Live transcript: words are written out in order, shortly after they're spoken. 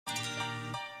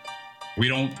We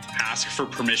don't ask for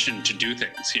permission to do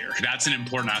things here. That's an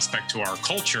important aspect to our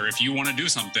culture. If you want to do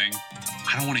something,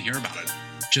 I don't want to hear about it.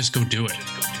 Just go do it.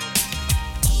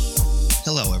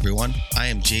 Hello, everyone. I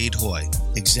am Jade Hoy,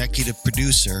 executive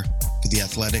producer for the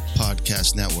Athletic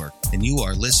Podcast Network, and you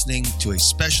are listening to a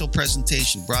special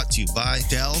presentation brought to you by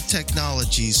Dell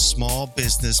Technologies Small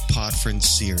Business Podference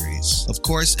Series. Of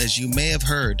course, as you may have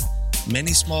heard,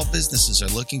 many small businesses are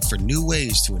looking for new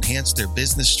ways to enhance their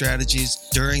business strategies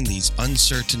during these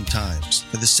uncertain times.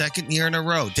 For the second year in a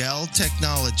row, Dell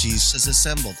Technologies has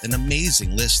assembled an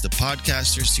amazing list of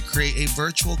podcasters to create a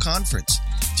virtual conference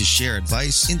to share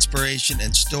advice, inspiration,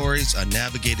 and stories on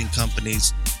navigating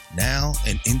companies now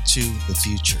and into the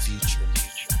future.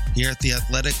 Here at The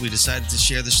Athletic, we decided to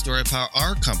share the story of how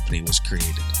our company was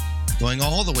created, going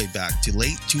all the way back to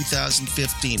late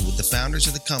 2015 with the founders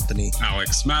of the company,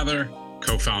 Alex Mather,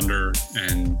 co-founder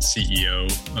and CEO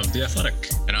of The Athletic.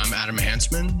 And I'm Adam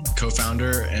Hansman,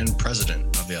 co-founder and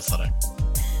president of The Athletic.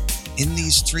 In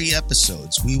these 3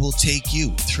 episodes, we will take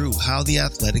you through how The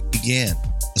Athletic began,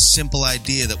 a simple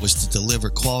idea that was to deliver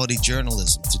quality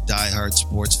journalism to diehard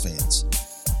sports fans,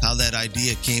 how that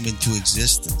idea came into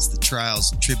existence, the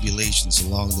trials and tribulations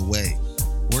along the way,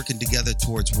 working together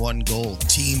towards one goal,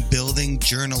 team building,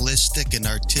 journalistic and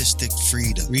artistic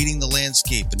freedom, reading the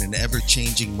landscape in an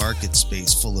ever-changing market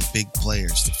space full of big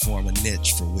players to form a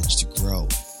niche for which to grow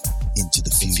into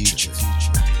the future.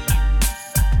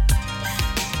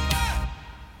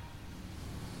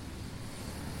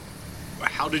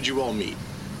 How did you all meet?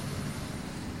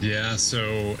 Yeah,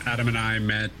 so Adam and I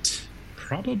met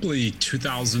probably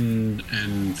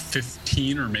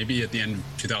 2015 or maybe at the end of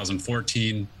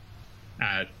 2014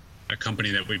 at a company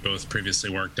that we both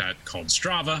previously worked at called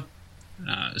Strava.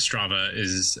 Strava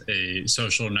is a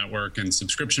social network and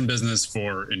subscription business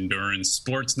for endurance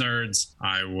sports nerds.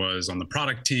 I was on the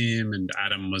product team and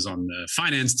Adam was on the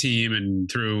finance team, and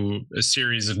through a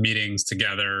series of meetings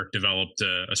together, developed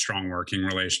a strong working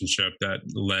relationship that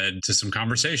led to some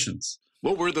conversations.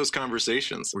 What were those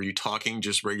conversations? Were you talking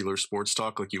just regular sports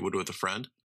talk like you would with a friend?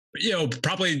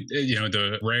 Probably,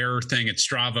 the rare thing at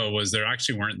Strava was there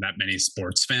actually weren't that many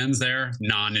sports fans there,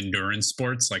 non-endurance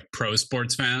sports, like pro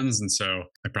sports fans. And so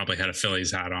I probably had a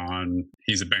Phillies hat on.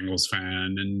 He's a Bengals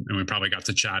fan, and we probably got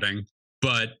to chatting.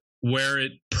 But where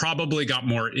it probably got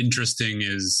more interesting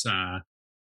is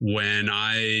when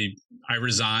I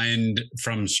resigned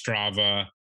from Strava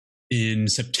in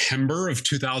September of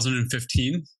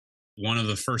 2015. One of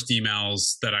the first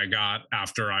emails that I got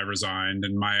after I resigned,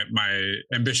 and my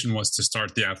ambition was to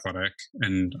start The Athletic,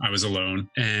 and I was alone.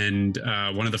 And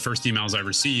one of the first emails I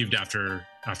received after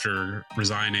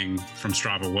resigning from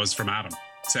Strava was from Adam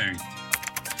saying,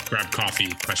 "Grab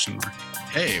coffee?" ?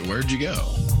 Hey, where'd you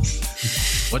go?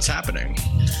 What's happening?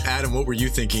 Adam, what were you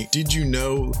thinking? Did you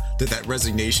know that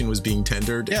resignation was being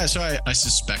tendered? Yeah, so I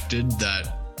suspected that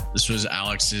this was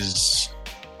Alex's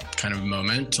kind of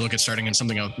moment to look at starting in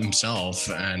something else himself.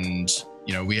 And,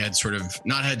 we had sort of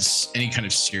not had any kind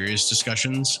of serious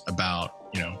discussions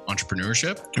about,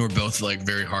 entrepreneurship. We're both like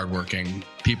very hardworking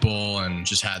people and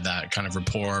just had that kind of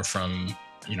rapport from,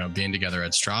 being together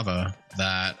at Strava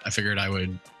that I figured I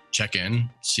would check in,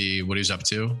 see what he's up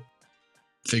to.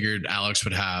 Figured Alex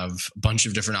would have a bunch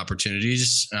of different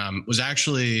opportunities. Was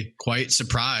actually quite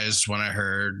surprised when I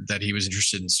heard that he was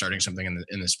interested in starting something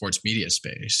in the sports media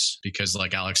space, because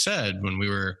like Alex said, when we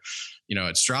were,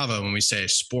 at Strava, when we say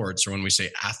sports or when we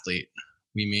say athlete,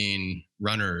 we mean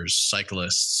runners,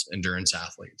 cyclists, endurance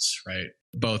athletes, right?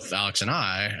 Both Alex and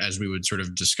I, as we would sort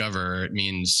of discover, it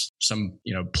means some,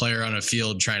 player on a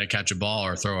field trying to catch a ball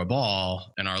or throw a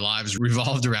ball, and our lives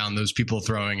revolved around those people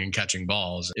throwing and catching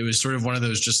balls. It was sort of one of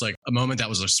those, just like a moment that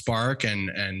was a spark, and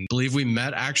believe we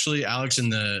met actually Alex in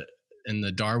the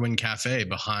Darwin Cafe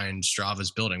behind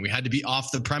Strava's building. We had to be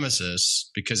off the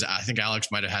premises because I think Alex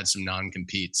might have had some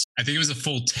non-competes. I think it was a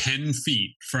full 10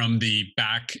 feet from the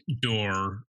back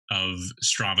door of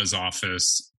Strava's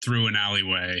office through an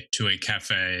alleyway to a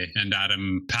cafe. And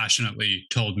Adam passionately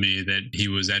told me that he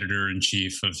was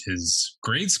editor-in-chief of his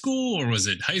grade school, or was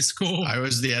it high school? I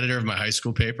was the editor of my high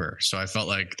school paper. So I felt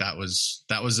like that was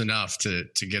enough to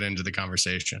get into the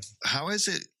conversation. How is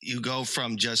it you go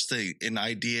from just an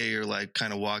idea you're like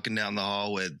kind of walking down the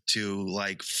hall with to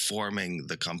like forming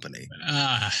the company?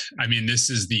 This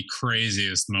is the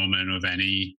craziest moment of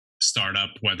any startup,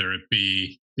 whether it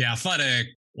be The Athletic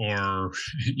or,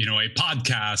 a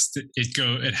podcast.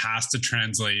 It has to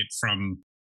translate from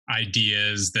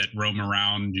ideas that roam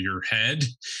around your head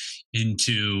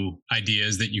into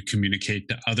ideas that you communicate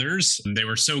to others. And they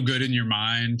were so good in your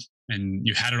mind and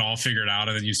you had it all figured out,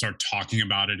 and then you start talking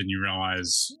about it and you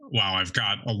realize, wow, I've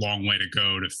got a long way to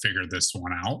go to figure this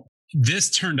one out. This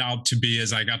turned out to be,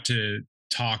 as I got to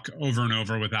talk over and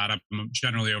over with Adam,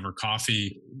 generally over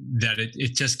coffee, that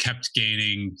it just kept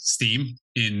gaining steam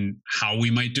in how we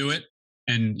might do it.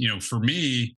 And, for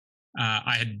me,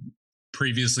 I had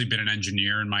previously been an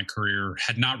engineer in my career,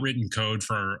 had not written code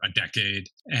for a decade.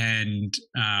 And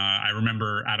I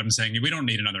remember Adam saying, we don't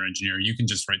need another engineer. You can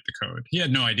just write the code. He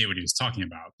had no idea what he was talking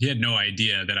about. He had no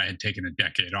idea that I had taken a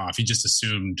decade off. He just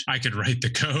assumed I could write the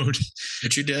code.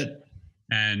 But you did.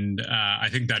 And I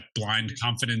think that blind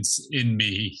confidence in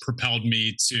me propelled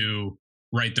me to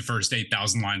write the first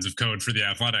 8,000 lines of code for The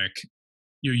Athletic.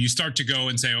 You start to go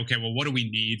and say, okay, well, what do we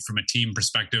need from a team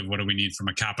perspective? What do we need from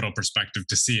a capital perspective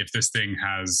to see if this thing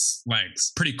has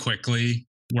legs? Pretty quickly,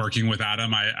 working with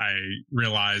Adam, I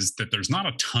realized that there's not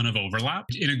a ton of overlap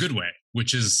in a good way,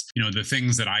 which is, the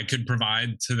things that I could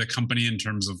provide to the company in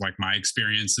terms of like my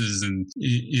experiences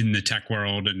in the tech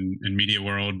world and media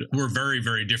world were very,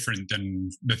 very different than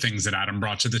the things that Adam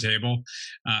brought to the table.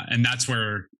 And that's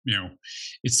where,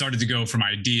 it started to go from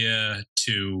idea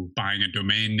to buying a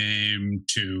domain name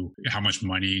to how much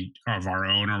money of our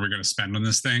own are we going to spend on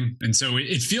this thing. And so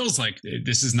it feels like,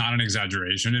 this is not an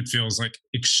exaggeration, it feels like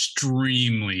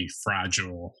extremely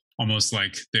fragile, almost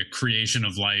like the creation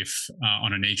of life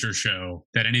on a nature show,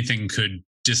 that anything could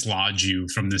dislodge you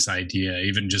from this idea.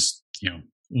 Even just,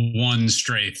 one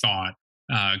stray thought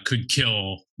could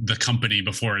kill the company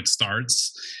before it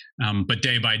starts. But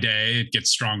day by day, it gets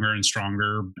stronger and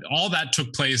stronger. All that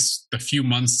took place a few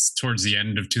months towards the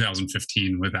end of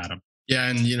 2015 with Adam. Yeah.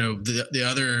 And, the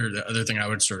other thing I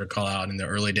would sort of call out in the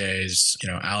early days,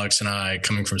 Alex and I,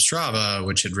 coming from Strava,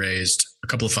 which had raised a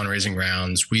couple of fundraising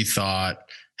rounds, we thought,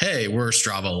 hey, we're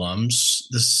Strava alums.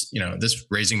 This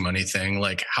raising money thing,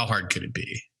 like, how hard could it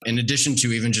be? In addition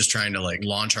to even just trying to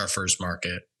launch our first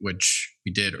market, which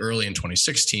we did early in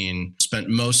 2016, spent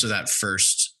most of that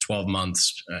first 12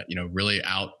 months, really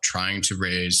out trying to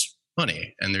raise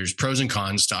money. And there's pros and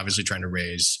cons to obviously trying to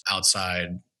raise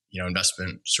outside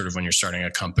investment sort of when you're starting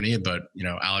a company. But,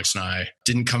 Alex and I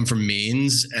didn't come from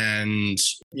means and,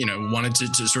 wanted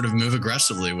to sort of move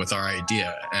aggressively with our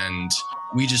idea. And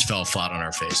we just fell flat on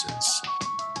our faces.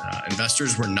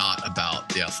 Investors were not about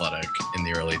The Athletic in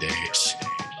the early days.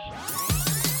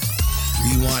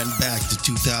 Rewind back to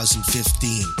 2015.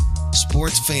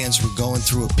 Sports fans were going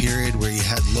through a period where you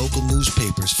had local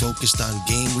newspapers focused on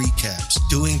game recaps,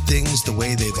 doing things the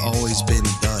way they've always been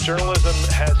done. Journalism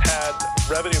has had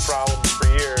revenue problems for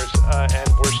years, and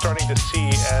we're starting to see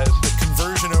as the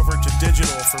conversion over to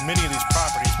digital for many of these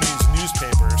properties, many of these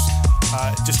newspapers,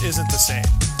 just isn't the same.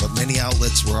 But many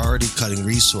outlets were already cutting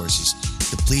resources,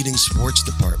 depleting sports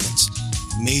departments.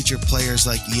 Major players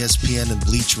like ESPN and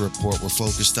Bleacher Report were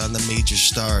focused on the major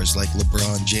stars like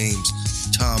LeBron James,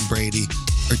 Tom Brady,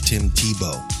 or Tim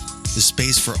Tebow. The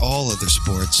space for all other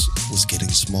sports was getting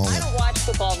smaller. I don't watch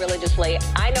football religiously.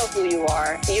 I know who you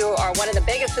are. You are one of the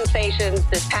biggest sensations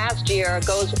this past year,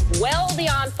 goes well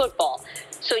beyond football.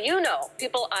 So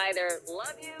people either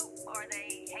love you or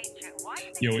they hate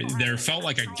you. There felt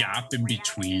like a gap in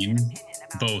between,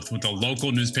 both with the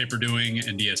local newspaper doing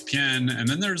and ESPN. And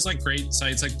then there's great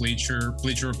sites like Bleacher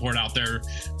Report out there,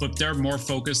 but they're more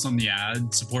focused on the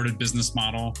ad supported business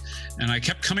model. And I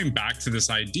kept coming back to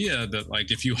this idea that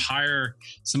if you hire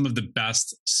some of the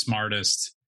best,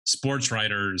 smartest sports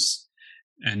writers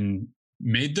and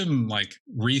made them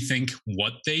rethink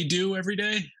what they do every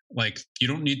day. You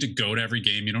don't need to go to every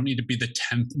game. You don't need to be the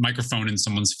 10th microphone in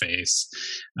someone's face.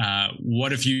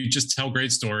 What if you just tell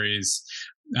great stories,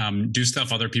 do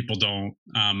stuff other people don't,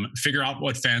 figure out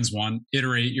what fans want,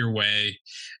 iterate your way.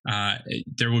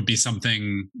 There would be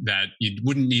something that you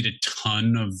wouldn't need a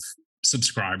ton of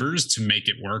subscribers to make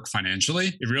it work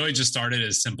financially. It really just started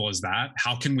as simple as that.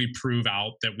 How can we prove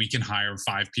out that we can hire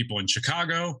 5 people in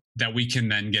Chicago, that we can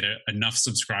then get enough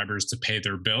subscribers to pay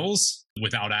their bills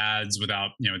without ads,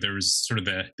 without, there was sort of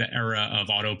the era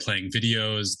of auto playing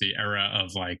videos, the era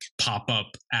of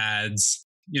pop-up ads.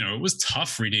 It was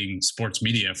tough reading sports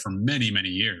media for many, many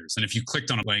years. And if you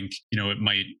clicked on a link, it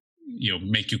might,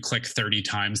 make you click 30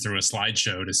 times through a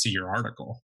slideshow to see your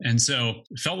article. And so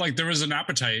it felt like there was an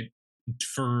appetite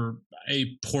for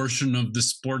a portion of the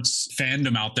sports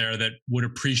fandom out there that would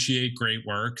appreciate great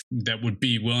work, that would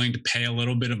be willing to pay a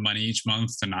little bit of money each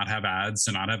month to not have ads,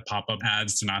 to not have pop-up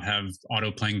ads, to not have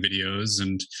auto-playing videos,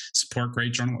 and support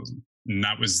great journalism. And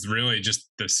that was really just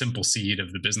the simple seed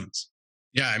of the business.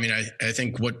 Yeah, I mean, I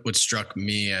think what struck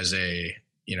me as an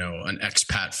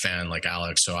expat fan like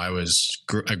Alex. So I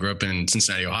grew up in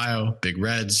Cincinnati, Ohio, big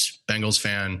Reds, Bengals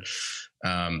fan.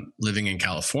 living in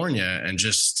California and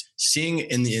just seeing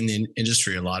in the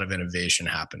industry a lot of innovation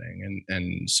happening.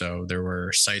 And so there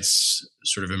were sites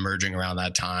sort of emerging around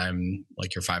that time,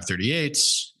 like your 538s,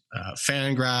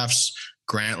 Fangraphs.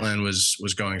 Grantland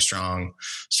was going strong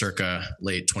circa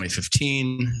late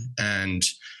 2015. And,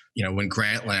 when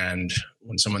Grantland,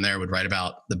 when someone there would write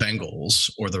about the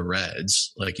Bengals or the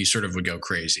Reds, like you sort of would go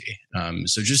crazy.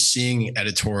 So just seeing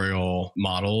editorial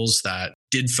models that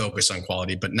did focus on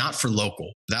quality, but not for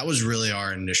local. That was really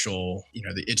our initial,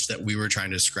 the itch that we were trying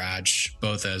to scratch,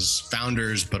 both as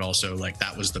founders, but also like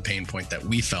that was the pain point that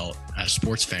we felt as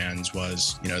sports fans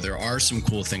was, there are some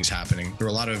cool things happening. There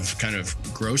were a lot of kind of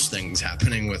gross things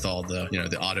happening with all the,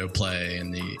 the autoplay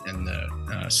and the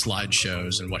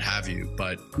slideshows and what have you,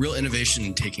 but real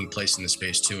innovation taking place in the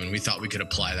space too. And we thought we could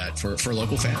apply that for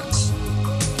local fans.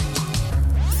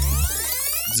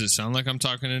 Does it sound like I'm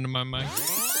talking into my mic?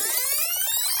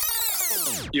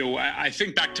 I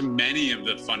think back to many of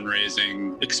the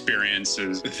fundraising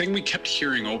experiences. The thing we kept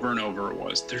hearing over and over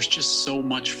was there's just so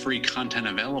much free content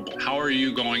available. How are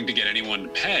you going to get anyone to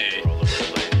pay?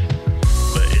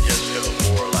 But it just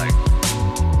feels more like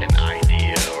an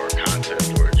idea or a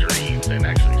concept or a dream than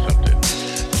actually something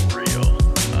real.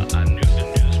 I knew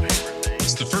the newspaper thing.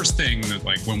 It's the first thing that,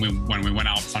 like, when we went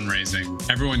out fundraising,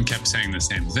 everyone kept saying the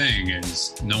same thing: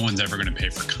 is no one's ever going to pay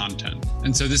for content.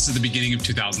 And so this is the beginning of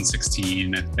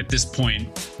 2016. At this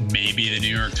point, maybe the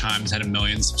New York Times had 1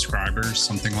 million subscribers,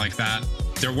 something like that.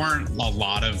 There weren't a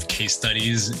lot of case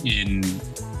studies in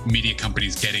media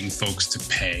companies getting folks to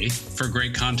pay for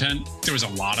great content. There was a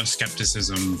lot of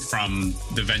skepticism from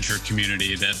the venture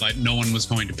community that like no one was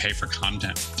going to pay for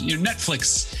content.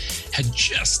 Netflix had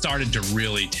just started to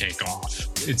really take off.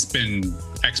 It's been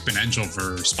exponential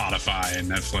for Spotify and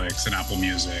Netflix and Apple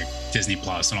Music, Disney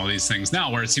Plus, and all these things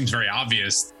now, where it seems very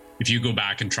obvious. If you go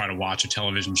back and try to watch a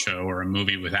television show or a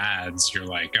movie with ads, you're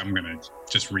like, I'm going to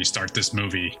just restart this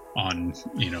movie on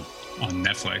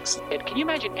Netflix. Can you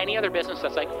imagine any other business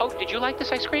that's like, oh, did you like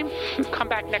this ice cream? Come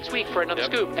back next week for another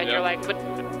scoop. And you're like, but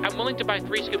I'm willing to buy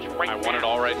 3 scoops right now. I want it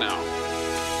all right now.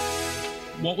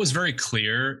 What was very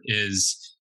clear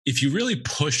is if you really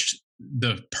pushed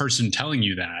the person telling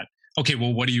you that, okay,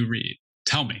 well, what do you read?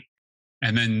 Tell me.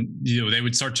 And then, they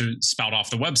would start to spout off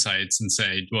the websites and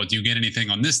say, well, do you get anything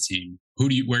on this team?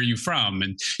 Where are you from?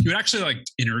 And you would actually like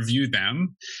interview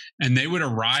them, and they would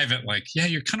arrive at like, yeah,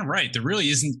 you're kind of right. There really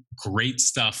isn't great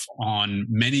stuff on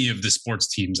many of the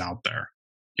sports teams out there.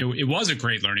 It was a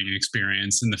great learning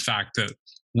experience in the fact that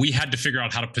we had to figure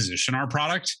out how to position our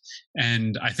product.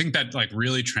 And I think that like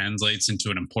really translates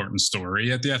into an important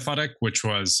story at The Athletic, which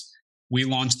was we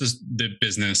launched the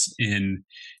business in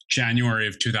January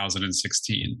of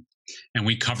 2016, and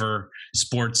we cover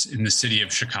sports in the city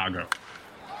of Chicago.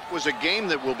 It was a game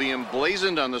that will be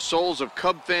emblazoned on the souls of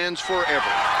Cub fans forever.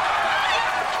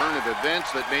 A turn of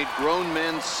events that made grown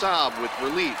men sob with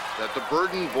relief that the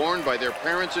burden borne by their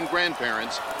parents and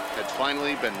grandparents had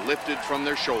finally been lifted from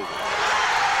their shoulders.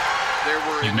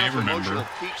 You may remember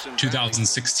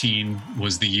 2016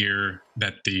 was the year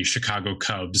that the Chicago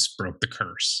Cubs broke the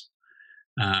curse.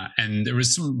 And there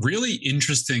was some really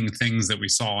interesting things that we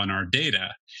saw in our data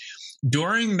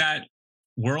during that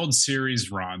World Series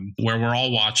run, where we're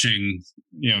all watching,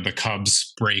 the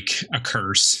Cubs break a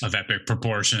curse of epic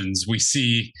proportions. We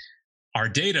see our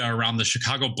data around the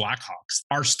Chicago Blackhawks.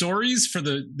 Our stories for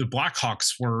the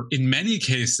Blackhawks were, in many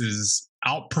cases,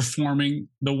 outperforming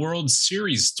the World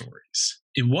Series stories.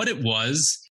 And what it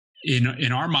was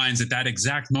in our minds at that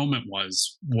exact moment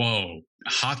was, whoa,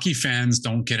 hockey fans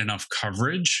don't get enough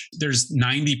coverage. There's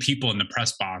 90 people in the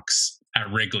press box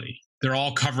at Wrigley. They're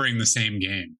all covering the same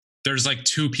game. There's like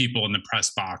 2 people in the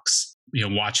press box,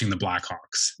 watching the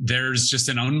Blackhawks. There's just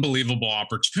an unbelievable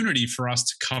opportunity for us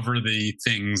to cover the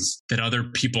things that other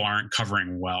people aren't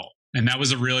covering well. And that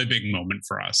was a really big moment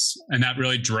for us. And that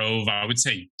really drove, I would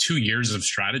say, 2 years of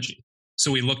strategy.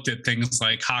 So we looked at things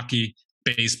like hockey,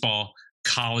 baseball,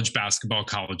 college basketball,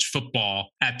 college football.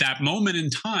 At that moment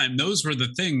in time, those were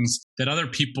the things that other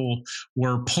people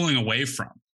were pulling away from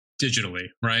digitally,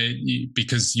 right?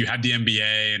 Because you had the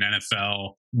NBA and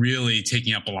NFL really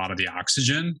taking up a lot of the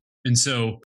oxygen. And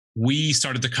so we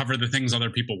started to cover the things other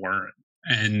people weren't.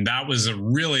 And that was a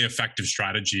really effective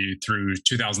strategy through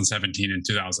 2017 and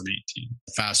 2018.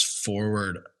 Fast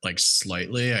forward like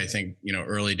slightly, I think,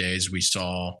 early days we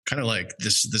saw kind of like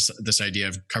this idea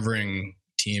of covering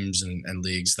teams and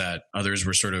leagues that others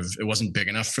were sort of, it wasn't big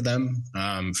enough for them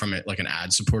from it, like an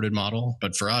ad supported model.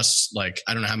 But for us, like,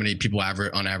 I don't know how many people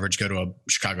on average go to a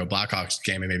Chicago Blackhawks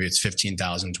game, and maybe it's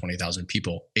 15,000, 20,000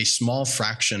 people. A small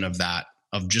fraction of that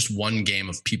of just one game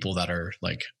of people that are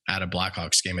like at a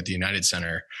Blackhawks game at the United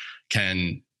Center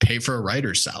can pay for a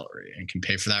writer's salary and can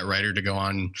pay for that writer to go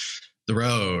on the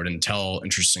road and tell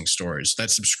interesting stories.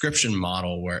 That subscription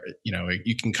model where, you know,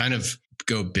 you can kind of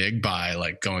go big by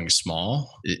like going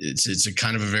small. It's a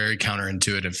kind of a very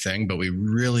counterintuitive thing, but we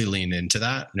really leaned into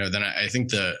that. You know, then I think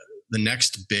the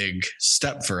next big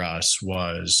step for us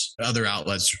was other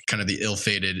outlets, kind of the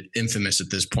ill-fated, infamous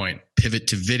at this point, pivot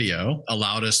to video,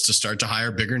 allowed us to start to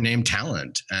hire bigger name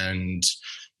talent. And,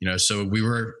 you know, so we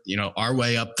were, you know, our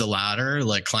way up the ladder,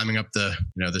 like climbing up the,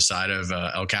 you know, the side of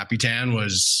El Capitan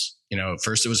was, you know,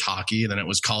 first it was hockey, then it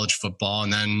was college football.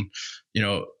 And then, you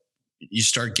know, you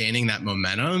start gaining that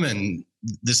momentum, and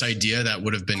this idea that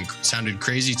would have sounded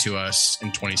crazy to us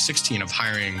in 2016 of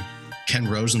hiring Ken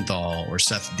Rosenthal or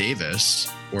Seth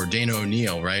Davis or Dana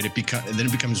O'Neill, right? Then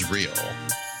it becomes real.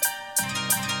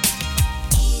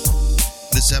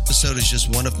 This episode is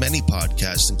just one of many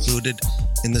podcasts included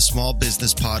in the Small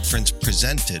Business Podference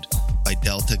presented by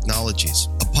Dell Technologies,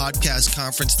 a podcast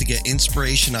conference to get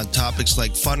inspiration on topics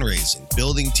like fundraising,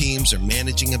 building teams, or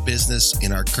managing a business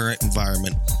in our current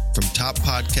environment from top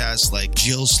podcasts like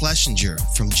Jill Schlesinger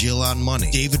from Jill on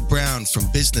Money, David Brown from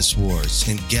Business Wars,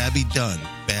 and Gabby Dunn,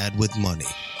 Bad with Money.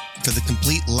 For the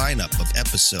complete lineup of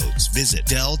episodes, visit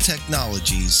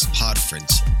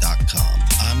DellTechnologiesPodference.com.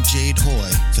 I'm Jade Hoy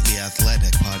for The Athletic